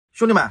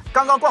兄弟们，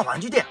刚刚逛玩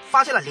具店，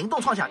发现了灵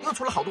动创想又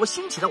出了好多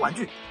新奇的玩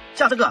具，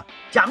像这个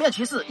假面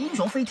骑士英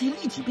雄飞踢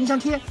立体冰箱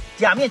贴，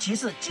假面骑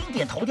士经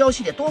典头雕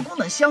系列多功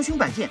能香薰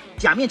摆件，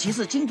假面骑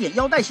士经典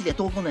腰带系列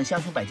多功能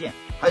香薰摆件，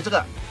还有这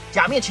个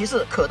假面骑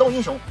士可动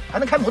英雄还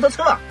能开摩托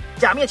车啊！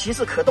假面骑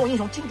士可动英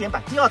雄经典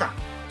版第2弹，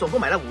总共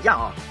买了5样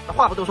啊。那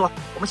话不多说，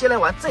我们先来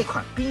玩这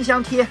款冰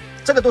箱贴，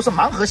这个都是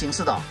盲盒形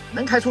式的，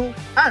能开出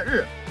暗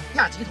日、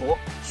亚吉陀、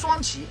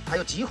双旗还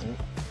有极狐。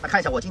那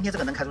看一下我今天这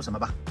个能开出什么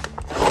吧。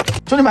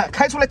兄弟们，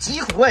开出了极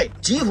狐哎！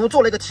极狐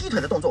做了一个踢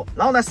腿的动作，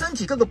然后呢，身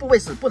体各个部位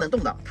是不能动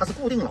的，它是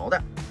固定牢的。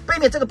背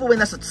面这个部位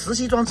呢是磁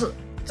吸装置，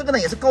这个呢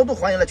也是高度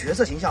还原了角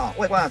色形象啊，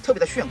外观啊特别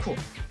的炫酷。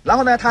然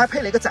后呢，它还配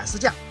了一个展示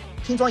架，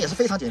拼装也是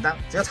非常简单，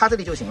只要插这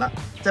里就行了。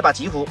再把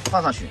极狐放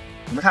上去，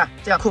你们看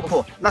这样酷不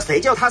酷？那谁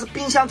叫它是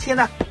冰箱贴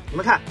呢？你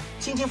们看，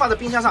轻轻放在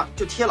冰箱上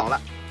就贴牢了。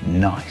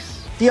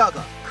Nice。第2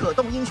个可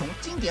动英雄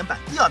经典版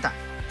第2弹，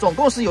总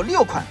共是有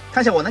6款，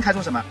看一下我能开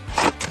出什么。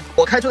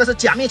我开出的是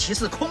假面骑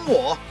士空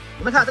我。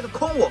你们看这个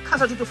空我看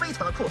上去就非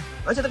常的酷，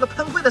而且这个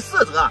喷灰的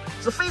色泽啊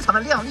是非常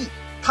的亮丽。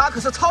它可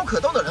是超可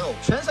动的人偶，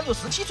全身有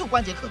17处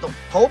关节可动，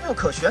头部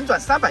可旋转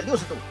360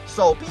度，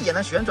手臂也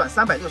能旋转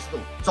360度，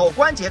肘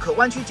关节可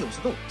弯曲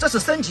90度。这是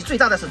升级最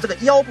大的是这个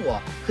腰部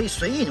啊，可以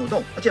随意扭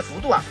动，而且幅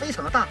度啊非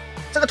常的大。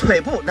这个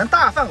腿部能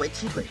大范围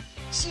踢腿，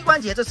膝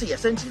关节这次也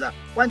升级了，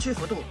弯曲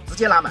幅度直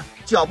接拉满，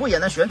脚部也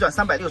能旋转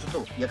360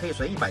度，也可以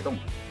随意摆动。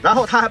然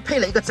后它还配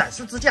了一个展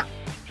示支架，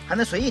还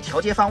能随意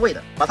调节方位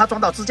的，把它装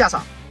到支架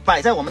上。摆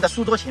在我们的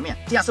书桌前面，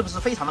这样是不是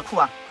非常的酷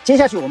啊？接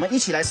下去我们一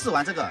起来试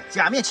玩这个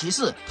假面骑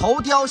士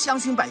头雕香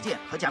薰摆件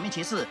和假面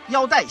骑士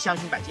腰带香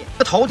薰摆件。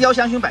这头雕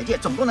香薰摆件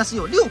总共呢是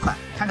有6款，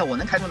看看我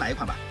能开出哪一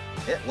款吧。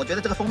我觉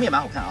得这个封面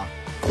蛮好看啊，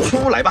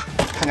出来吧，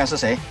看看是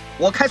谁。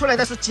我开出来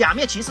的是假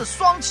面骑士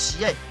双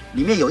旗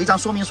里面有一张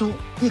说明书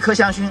，1颗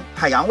香薰，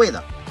海洋味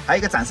的，还有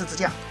一个展示支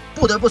架。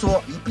不得不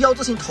说，以标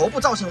志性头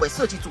部造型为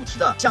设计主题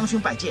的香薰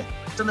摆件，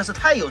真的是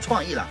太有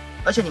创意了。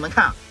而且你们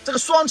看啊，这个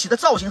双旗的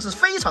造型是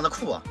非常的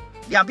酷啊。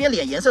两边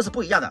脸颜色是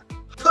不一样的，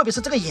特别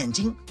是这个眼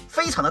睛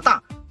非常的大，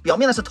表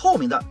面呢是透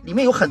明的，里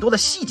面有很多的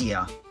细节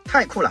啊，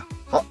太酷了。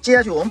好，接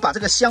下去我们把这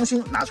个香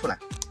薰拿出来，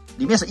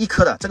里面是1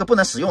颗的，这个不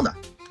能使用的。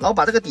然后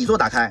把这个底座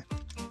打开，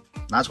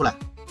拿出来，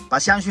把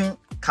香薰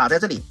卡在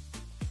这里，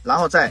然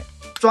后再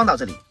装到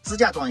这里，支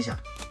架装一下，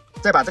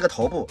再把这个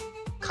头部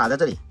卡在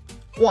这里，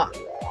哇，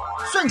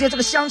瞬间这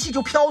个香气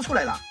就飘出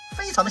来了，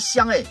非常的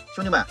香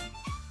兄弟们。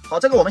好，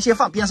这个我们先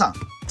放边上，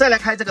再来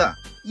开这个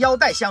腰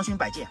带香薰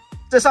摆件。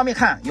这上面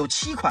看有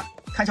7款，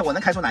看一下我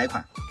能开出哪一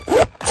款。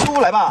出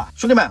来吧，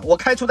兄弟们，我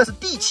开出的是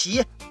地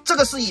奇，这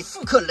个是以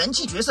复刻人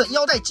气角色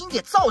腰带经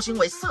典造型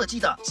为设计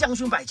的香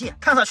薰摆件，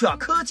看上去啊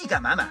科技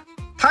感满满。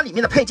它里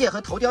面的配件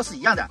和头雕是一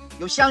样的，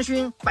有香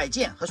薰、摆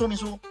件和说明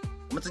书。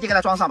我们直接给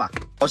它装上吧。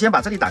我先把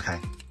这里打开，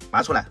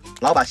拔出来，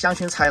然后把香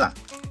薰拆了，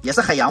也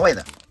是海洋味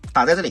的，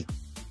打在这里，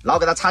然后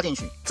给它插进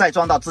去，再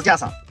装到支架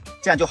上，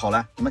这样就好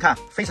了。你们看，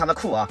非常的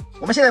酷啊。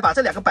我们现在把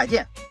这2个摆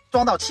件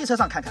装到汽车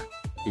上看看。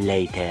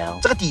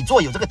Later， 这个底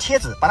座有这个贴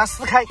纸，把它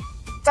撕开，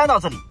粘到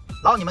这里。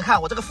然后你们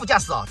看我这个副驾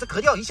驶啊，这格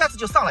调一下子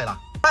就上来了，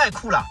太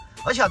酷了！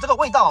而且这个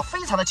味道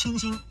非常的清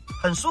新，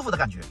很舒服的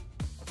感觉。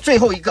最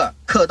后一个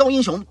可动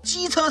英雄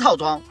机车套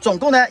装，总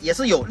共呢也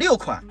是有6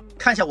款，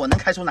看一下我能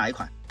开出哪一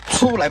款。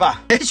出来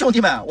吧，兄弟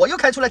们，我又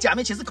开出了假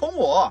面骑士空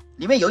我，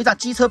里面有一张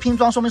机车拼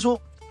装说明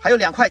书，还有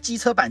2块机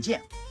车板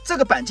件。这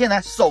个板件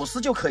呢手撕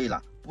就可以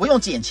了，不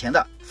用捡钱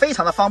的，非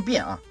常的方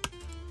便啊。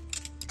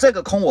这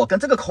个空我跟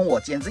这个空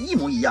我简直一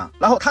模一样，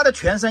然后它的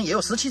全身也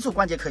有17处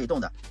关节可以动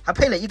的，还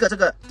配了一个这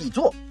个底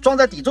座，装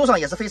在底座上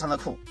也是非常的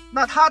酷。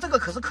那它这个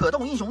可是可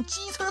动英雄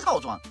机车套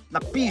装，那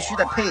必须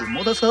得配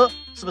摩托车，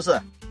是不是？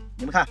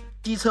你们看，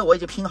机车我已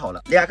经拼好了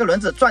，2个轮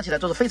子转起来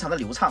都是非常的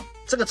流畅，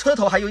这个车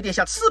头还有一点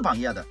像翅膀一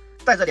样的，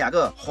带着2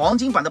个黄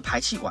金版的排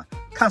气管，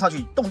看上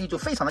去动力就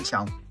非常的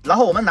强。然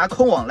后我们拿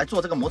空网来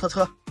做这个摩托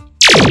车，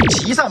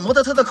骑上摩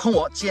托车的空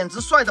我简直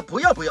帅的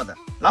不要不要的，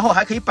然后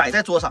还可以摆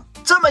在桌上。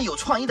这么有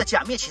创意的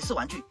假面骑士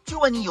玩具，就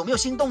问你有没有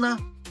心动呢？